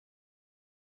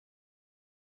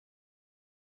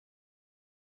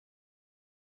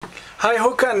Hi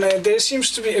Håkan, there seems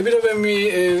to be a bit of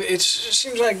it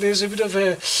seems like there's a bit of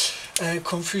a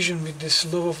confusion with this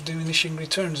law of diminishing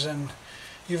returns, and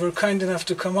you were kind enough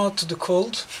to come out to the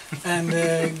cold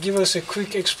and give us a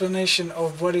quick explanation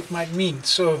of what it might mean.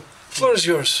 So, floor is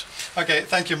yours. Okay,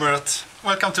 thank you, Murat.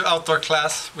 Welcome to outdoor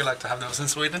class. We like to have those in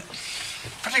Sweden,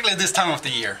 particularly this time of the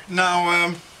year.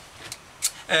 Now,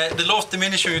 the law of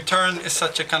diminishing return is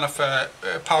such a kind of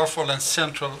powerful and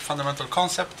central fundamental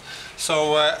concept.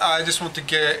 So I just want to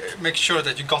make sure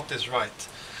that you got this right.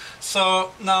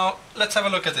 So now let's have a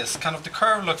look at this. Kind of the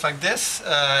curve looks like this,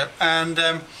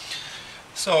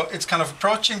 so it's kind of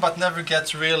approaching but never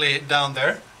gets really down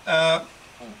there. The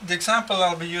example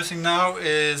I'll be using now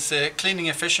is cleaning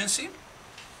efficiency,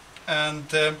 and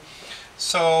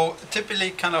so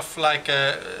typically kind of like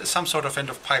some sort of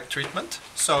end of pipe treatment.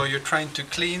 So you're trying to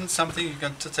clean something, you're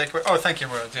going to take away. Oh, thank you,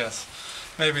 Murat. Yes,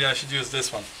 maybe I should use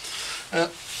this one.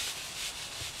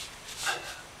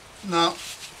 No.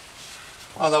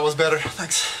 Oh, that was better.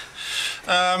 Thanks.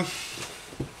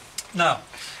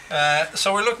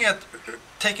 So we're looking at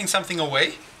taking something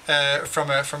away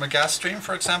from a gas stream,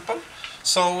 for example.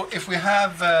 So if we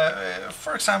have,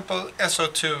 for example,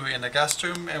 SO2 in a gas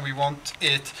stream, and we want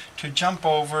it to jump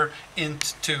over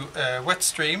into a wet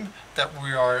stream that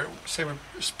we are, say, we're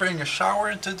spraying a shower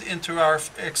into our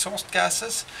exhaust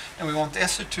gases, and we want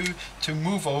SO2 to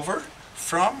move over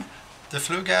from the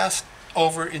flue gas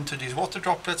over into these water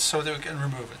droplets so that we can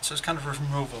remove it. So it's kind of a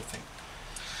removal thing.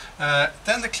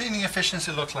 Then the cleaning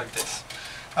efficiency looks like this.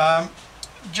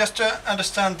 Just to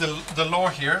understand the law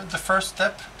here, the first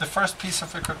step, the first piece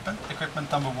of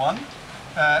equipment number one,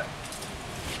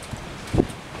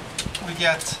 we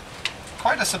get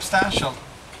quite a substantial,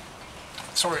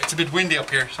 sorry, it's a bit windy up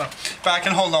here, so, but I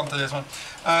can hold on to this one.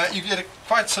 You get a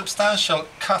quite substantial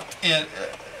cut in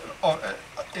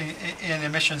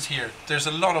emissions here. There's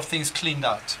a lot of things cleaned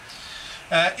out.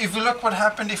 If we look what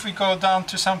happened if we go down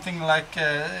to something like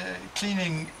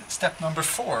cleaning step number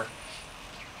 4,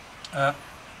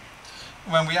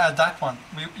 when we add that one,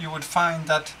 you would find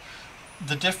that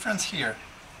the difference here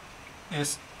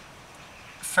is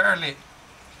fairly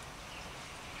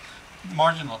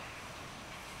marginal.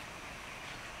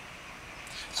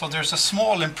 So there's a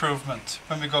small improvement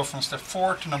when we go from step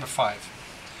 4 to number 5.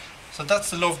 So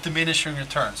that's the law of diminishing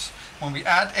returns. When we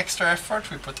add extra effort,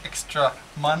 we put extra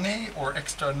money or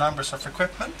extra numbers of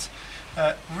equipment,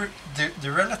 the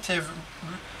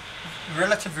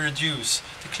relatively reduce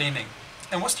the cleaning.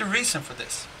 And what's the reason for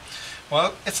this?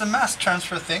 Well, it's a mass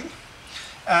transfer thing.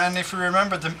 And if you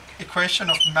remember the equation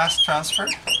of mass transfer,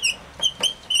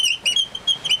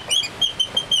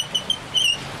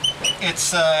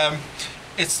 it's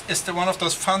one of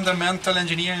those fundamental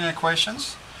engineering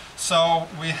equations. So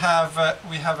we have a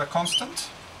constant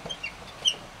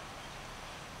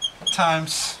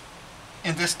times,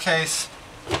 in this case,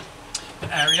 an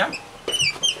area,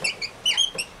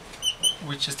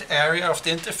 which is the area of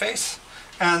the interface,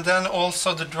 and then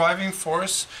also the driving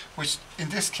force, which in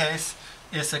this case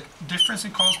is a difference in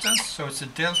constants, so it's a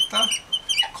delta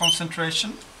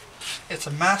concentration. It's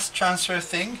a mass transfer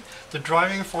thing. The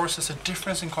driving force is a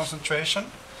difference in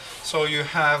concentration. So you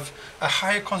have a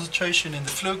higher concentration in the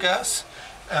flue gas,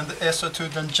 and the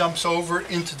SO2 then jumps over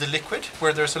into the liquid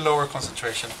where there's a lower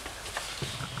concentration.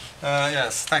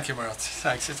 Yes, thank you, Murat.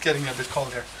 Thanks. It's getting a bit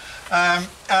cold here.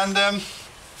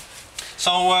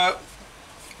 So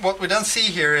what we then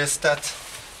see here is that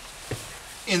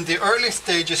in the early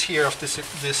stages here of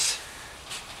this,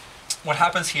 what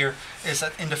happens here is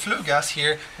that in the flue gas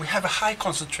here we have a high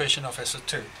concentration of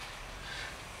SO2.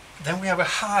 Then we have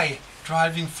a high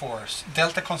driving force.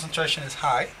 Delta concentration is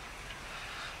high,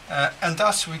 and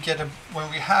thus we get when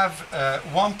we have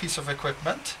one piece of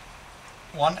equipment,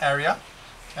 one area,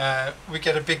 we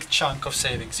get a big chunk of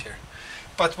savings here.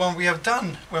 But when we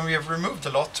have removed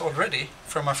a lot already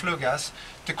from our flue gas,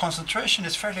 the concentration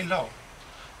is fairly low.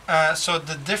 So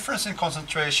the difference in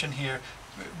concentration here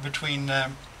between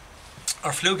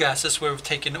our flue gases, where we've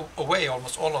taken away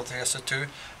almost all of the SO2,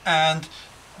 and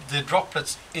the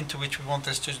droplets into which we want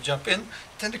this to jump in,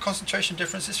 then the concentration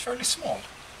difference is fairly small.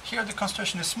 Here the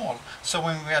concentration is small. So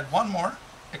when we add one more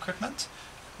equipment,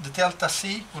 the delta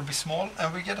C will be small,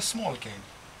 and we get a small gain.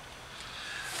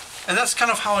 And that's kind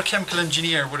of how a chemical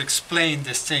engineer would explain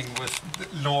this thing with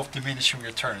the law of diminishing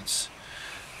returns.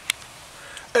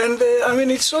 And I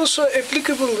mean, it's also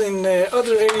applicable in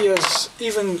other areas,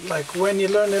 even like when you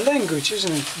learn a language,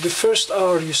 isn't it? The first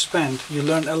hour you spend, you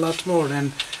learn a lot more,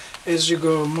 and as you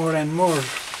go more and more,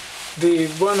 the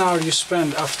 1 hour you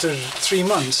spend after 3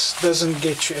 months doesn't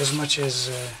get you as much as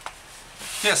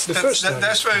Yes, the first study.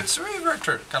 that's why it's very, very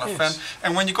true, kind of. Yes.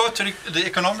 And when you go to the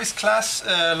economics class,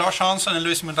 Lars Hansson and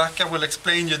Luis Mundaka will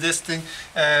explain you this thing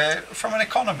from an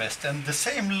economist. And the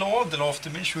same law, the law of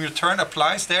diminishing return,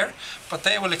 applies there, but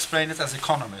they will explain it as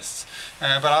economists.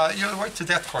 But you'll wait to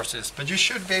that courses. But you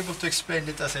should be able to explain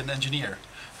it as an engineer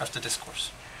after this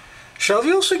course. Shall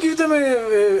we also give them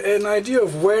an idea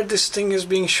of where this thing is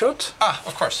being shot?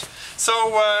 Of course. So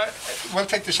we'll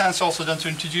take the chance also then to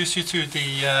introduce you to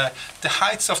the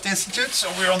heights of the institute.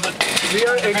 So we're on the... We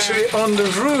are actually on the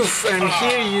roof, and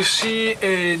here you see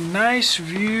a nice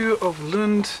view of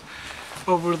Lund.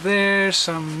 Over there,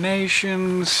 some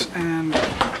nations, and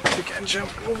if you can jump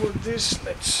over this,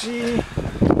 let's see.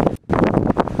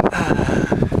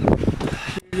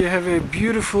 Here you have a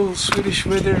beautiful Swedish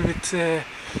weather with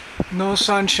no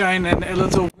sunshine and a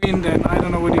lot of wind, and I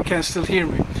don't know whether you can still hear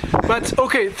me. But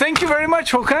okay, thank you very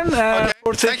much, Håkan, Okay,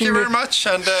 for taking thank you very much,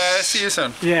 and see you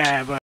soon. Yeah, bye.